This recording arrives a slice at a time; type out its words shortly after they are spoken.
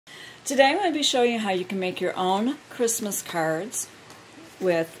Today I'm going to be showing you how you can make your own Christmas cards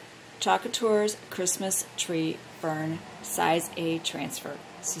with Chalk Couture's Christmas Tree Fern size A transfer.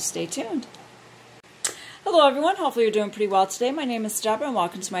 So stay tuned. Hello everyone, hopefully you're doing pretty well today. My name is Deborah and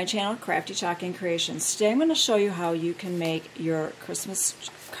welcome to my channel, Crafty Chalking Creations. Today I'm going to show you how you can make your Christmas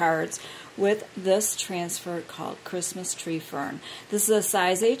cards with this transfer called Christmas Tree Fern. This is a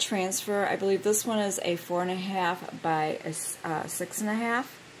size A transfer. I believe this one is a 4.5 by 6.5.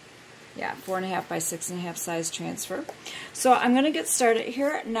 Yeah, 4.5 by 6.5 size transfer. So I'm going to get started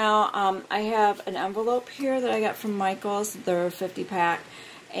here. Now I have an envelope here that I got from Michael's. They're a 50 pack.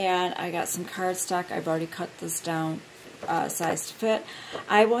 And I got some cardstock. I've already cut this down size to fit.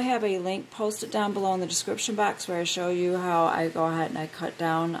 I will have a link posted down below in the description box where I show you how I go ahead and I cut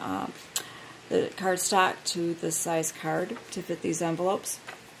down the cardstock to this size card to fit these envelopes.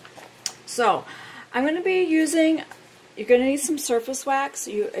 So I'm going to be using, you're going to need some surface wax.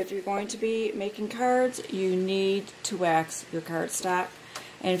 If you're going to be making cards, you need to wax your cardstock.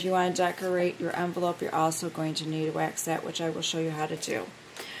 And if you want to decorate your envelope, you're also going to need to wax that, which I will show you how to do.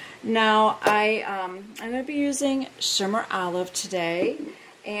 Now, I'm going to be using Shimmer Olive today,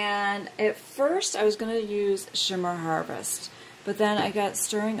 and at first I was going to use Shimmer Harvest, but then I got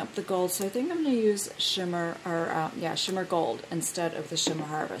stirring up the gold, so I think I'm going to use Shimmer Gold instead of the Shimmer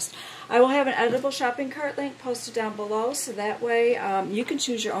Harvest. I will have an editable shopping cart link posted down below, so that way you can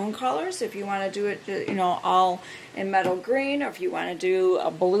choose your own colors if you want to do it, you know, all in metal green, or if you want to do a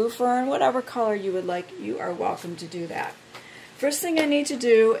blue fern, whatever color you would like, you are welcome to do that. First thing I need to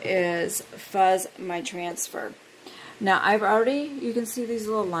do is fuzz my transfer. Now you can see these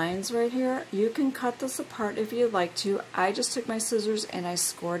little lines right here. You can cut this apart if you'd like to. I just took my scissors and I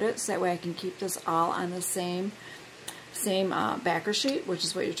scored it so that way I can keep this all on the same backer sheet, which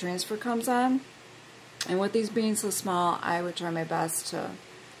is what your transfer comes on. And with these being so small, I would try my best to,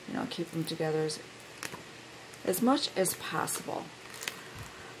 you know, keep them together as much as possible.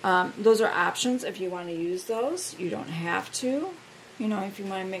 Those are options if you want to use those. You don't have to. You know, if you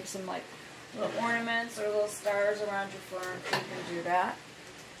want to make some like little ornaments or little stars around your fern, you can do that.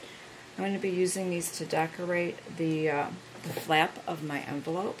 I'm going to be using these to decorate the flap of my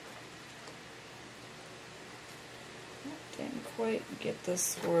envelope. Didn't quite get this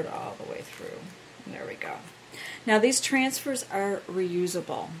scored all the way through. There we go. Now these transfers are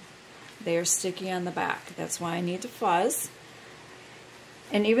reusable. They are sticky on the back. That's why I need to fuzz.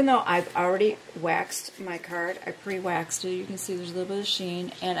 And even though I've already waxed my card, I pre-waxed it, you can see there's a little bit of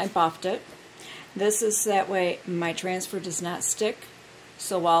sheen, and I buffed it. This is that way my transfer does not stick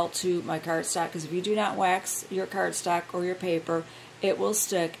so well to my cardstock, because if you do not wax your cardstock or your paper, it will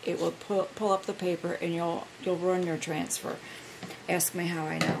stick, it will pull up the paper, and you'll ruin your transfer. Ask me how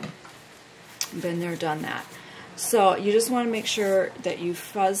I know. Been there, done that. So you just want to make sure that you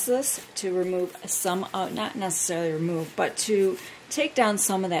fuzz this to remove some, not necessarily remove, but to take down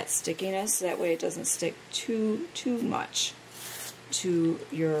some of that stickiness, so that way it doesn't stick too much to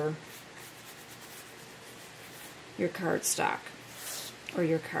your cardstock or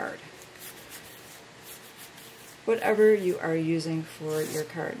your card. Whatever you are using for your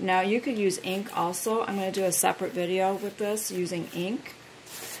card. Now you could use ink also. I'm going to do a separate video with this using ink.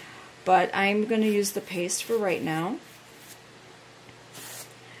 But I'm going to use the paste for right now.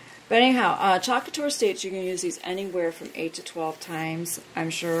 But anyhow, Chalk Couture states you can use these anywhere from 8 to 12 times. I'm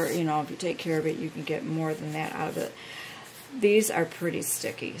sure, you know, if you take care of it, you can get more than that out of it. These are pretty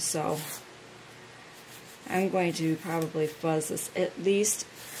sticky, so I'm going to probably fuzz this at least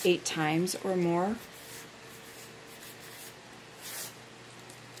 8 times or more.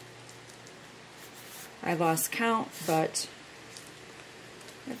 I lost count, but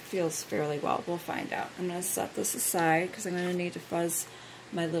it feels fairly well. We'll find out. I'm going to set this aside because I'm going to need to fuzz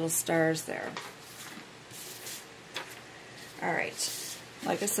my little stars there. Alright.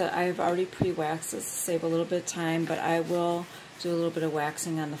 Like I said, I've already pre-waxed this to save a little bit of time, but I will do a little bit of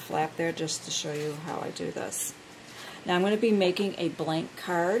waxing on the flap there just to show you how I do this. Now I'm going to be making a blank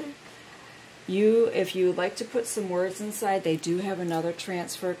card. If you would like to put some words inside, they do have another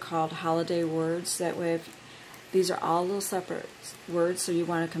transfer called Holiday Words. That way, these are all little separate words, so you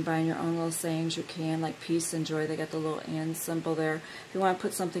want to combine your own little sayings, you can, like peace and joy. They got the little and symbol there. If you want to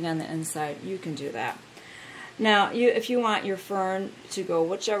put something on the inside, you can do that. Now, if you want your fern to go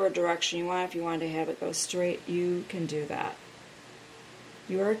whichever direction you want, if you want to have it go straight, you can do that.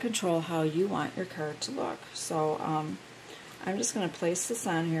 You are in control how you want your card to look. So I'm just going to place this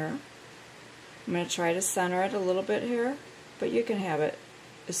on here. I'm going to try to center it a little bit here, but you can have it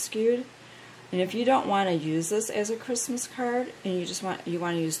skewed. And if you don't want to use this as a Christmas card and you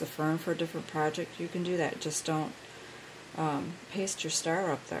want to use the fern for a different project, you can do that. Just don't paste your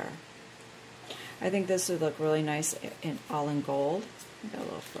star up there. I think this would look really nice in all in gold. Got a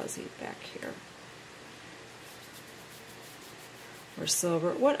little fuzzy back here. Or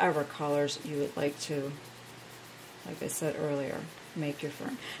silver, whatever colors you would like to, like I said earlier, make your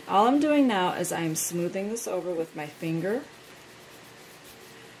fern. All I'm doing now is I'm smoothing this over with my finger.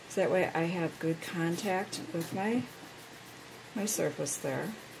 So that way I have good contact with my surface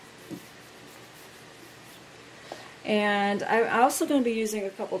there. And I'm also going to be using a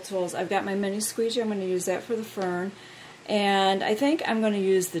couple tools. I've got my mini squeegee. I'm going to use that for the fern. And I think I'm going to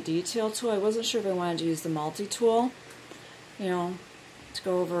use the detail tool. I wasn't sure if I wanted to use the multi-tool, you know, to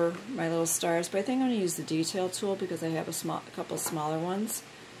go over my little stars. But I think I'm going to use the detail tool because I have a couple smaller ones.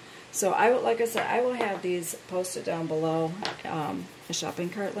 So I will, like I said, I will have these posted down below a shopping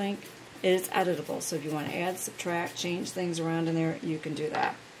cart link. It is editable, so if you want to add, subtract, change things around in there, you can do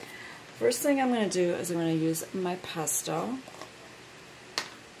that. First thing I'm going to do is I'm going to use my pesto.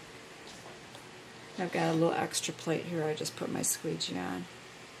 I've got a little extra plate here. I just put my squeegee on.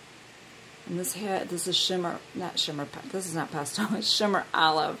 And this is shimmer, not shimmer, this is not pesto, it's Shimmer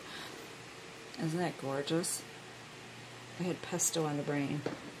Olive. Isn't that gorgeous? I had pesto on the brain.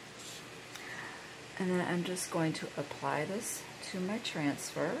 And then I'm just going to apply this to my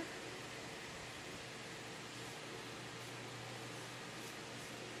transfer.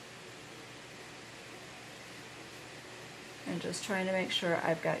 And just trying to make sure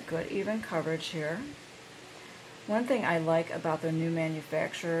I've got good even coverage here. One thing I like about the new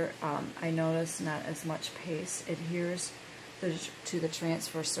manufacturer, I notice not as much paste adheres to the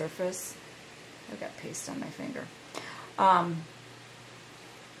transfer surface. I've got paste on my finger.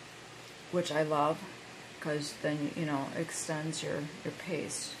 Which I love, because then, you know, extends your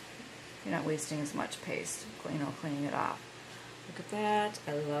paste. You're not wasting as much paste, you know, cleaning it off. Look at that.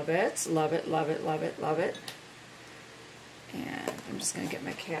 I love it. Love it, love it, love it, love it. And I'm just going to get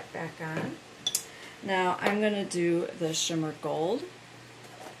my cap back on. Now I'm going to do the Shimmer Gold.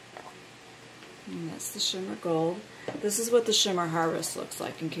 And that's the Shimmer Gold. This is what the Shimmer Harvest looks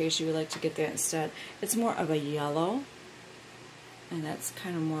like, in case you would like to get that instead. It's more of a yellow. And that's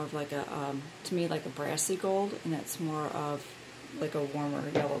kind of more of like a, to me, like a brassy gold. And that's more of like a warmer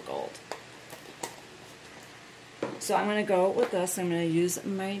yellow gold. So I'm going to go with this. I'm going to use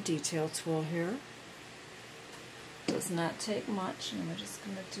my detail tool here. Does not take much, and I'm just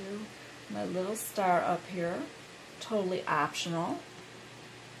going to do my little star up here. Totally optional.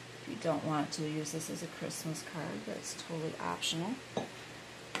 If you don't want to use this as a Christmas card, that's totally optional.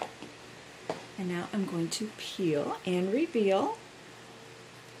 And now I'm going to peel and reveal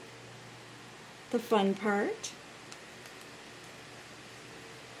the fun part.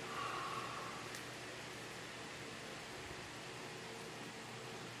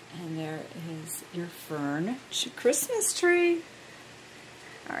 And there is your fern Christmas tree.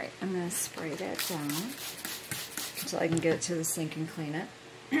 Alright, I'm going to spray that down until I can get it to the sink and clean it.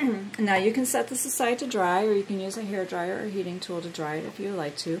 Now you can set this aside to dry, or you can use a hair dryer or heating tool to dry it if you would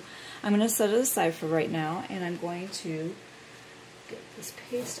like to. I'm going to set it aside for right now, and I'm going to get this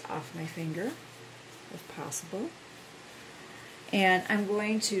paste off my finger, if possible. And I'm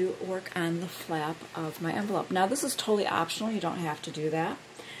going to work on the flap of my envelope. Now this is totally optional, you don't have to do that.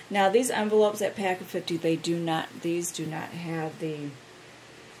 Now these envelopes at Pack of 50, these do not have the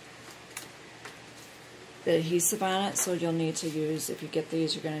adhesive on it, so you'll need to use, if you get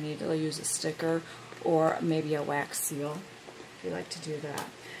these, you're going to need to use a sticker or maybe a wax seal if you like to do that.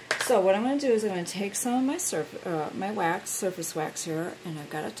 So what I'm going to do is I'm going to take some of my surface wax here, and I've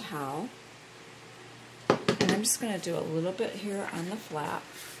got a towel, and I'm just going to do a little bit here on the flap.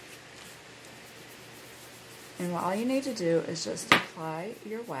 And all you need to do is just apply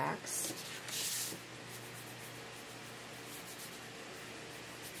your wax.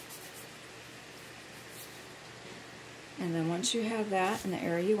 And then once you have that in the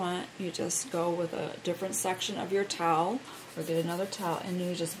area you want, you just go with a different section of your towel, or get another towel, and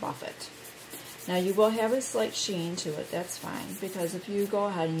you just buff it. Now you will have a slight sheen to it, that's fine, because if you go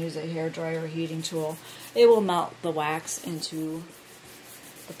ahead and use a hair dryer or heating tool, it will melt the wax into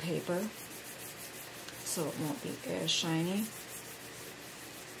the paper, so it won't be as shiny.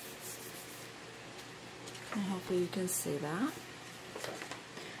 And hopefully you can see that.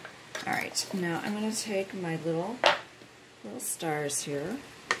 Alright, now I'm going to take my little stars here.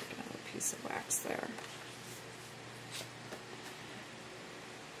 Got a piece of wax there.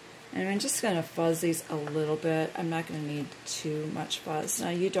 And I'm just going to fuzz these a little bit. I'm not going to need too much fuzz. Now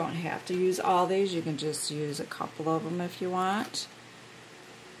you don't have to use all these. You can just use a couple of them if you want.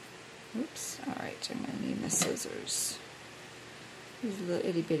 Oops. Alright, I'm going to need my scissors. These little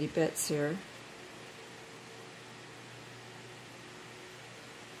itty bitty bits here.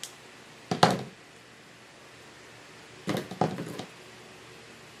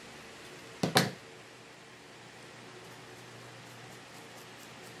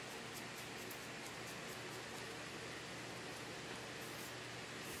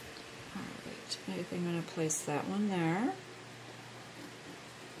 I think I'm going to place that one there.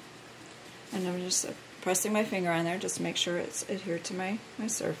 And I'm just pressing my finger on there just to make sure it's adhered to my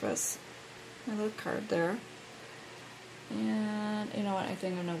surface. My little card there. And you know what, I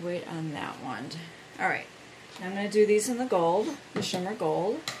think I'm going to wait on that one. Alright, I'm going to do these in the gold, the Shimmer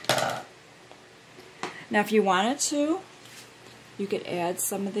Gold. Now if you wanted to, you could add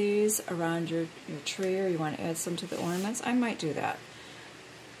some of these around your tree, or you want to add some to the ornaments. I might do that.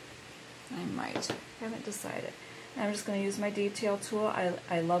 I might. Haven't decided. And I'm just going to use my detail tool.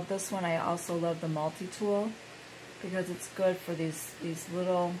 I love this one. I also love the multi-tool because it's good for these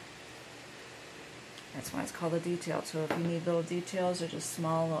little... That's why it's called a detail tool. If you need little details or just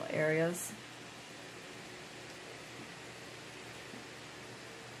small little areas.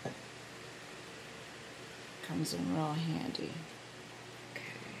 Comes in real handy. Okay.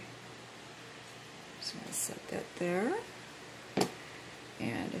 Just going to set that there.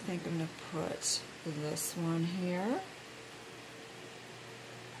 And I think I'm going to put this one here.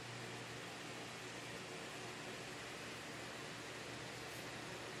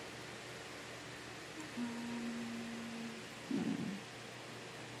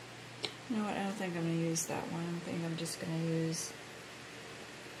 You know what, I don't think I'm going to use that one. I think I'm just going to use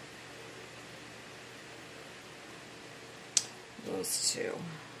those two.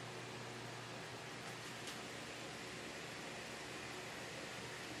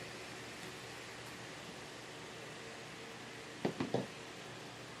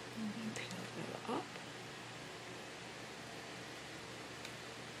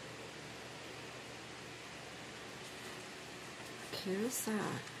 Here's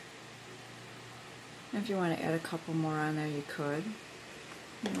that. If you want to add a couple more on there, you could.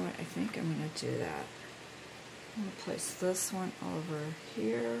 You know what? I think I'm going to do that. I'm going to place this one over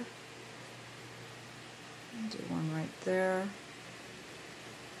here. And do one right there.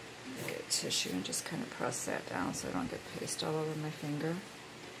 Get a tissue and just kind of press that down so I don't get paste all over my finger.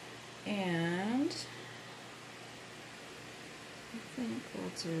 And I think we'll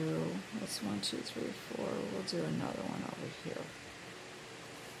do, that's 1, 2, 3, 4. We'll do another one over here.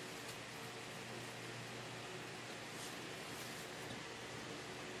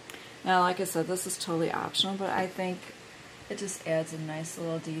 Now, like I said, this is totally optional, but I think it just adds a nice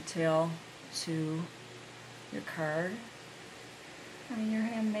little detail to your card. I mean, you're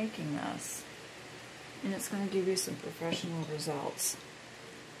hand making this, and it's going to give you some professional results.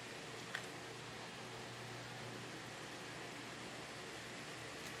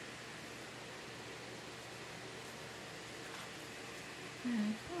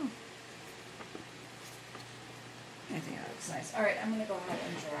 I think that looks nice. Alright, I'm going to go ahead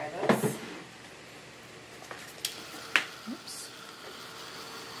and dry this. Oops.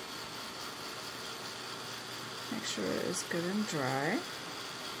 Make sure it is good and dry.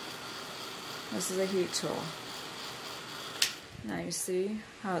 This is a heat tool. Now you see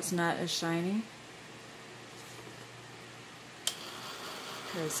how it's not as shiny?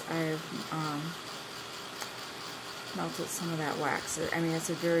 Because I've melted some of that wax. I mean, it's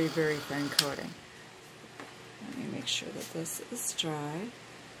a very, very thin coating. Let me make sure that this is dry.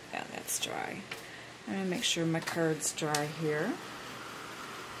 Yeah, that's dry. I'm going to make sure my card's dry here.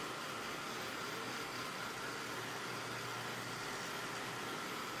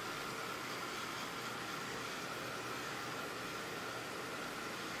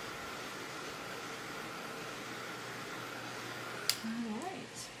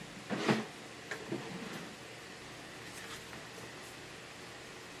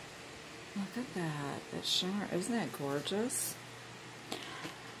 Look at that shimmer. Isn't that gorgeous?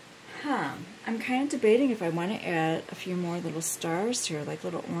 I'm kind of debating if I want to add a few more little stars here, like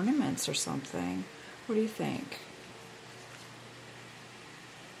little ornaments or something. What do you think?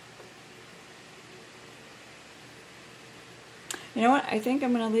 You know what? I think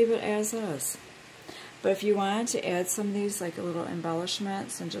I'm going to leave it as is. But if you wanted to add some of these, like little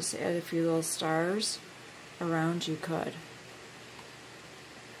embellishments, and just add a few little stars around, you could.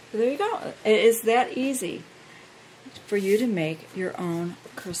 But there you go. It is that easy for you to make your own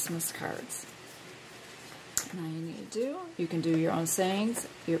Christmas cards. Now you need to do, you can do your own sayings,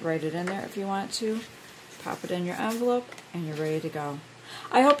 you write it in there if you want to, pop it in your envelope, and you're ready to go.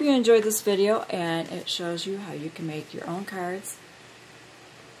 I hope you enjoyed this video, and it shows you how you can make your own cards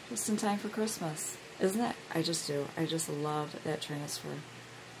just in time for Christmas. Isn't it? I just do. I just love that transfer.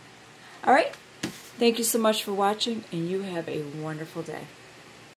 Alright, thank you so much for watching, and you have a wonderful day.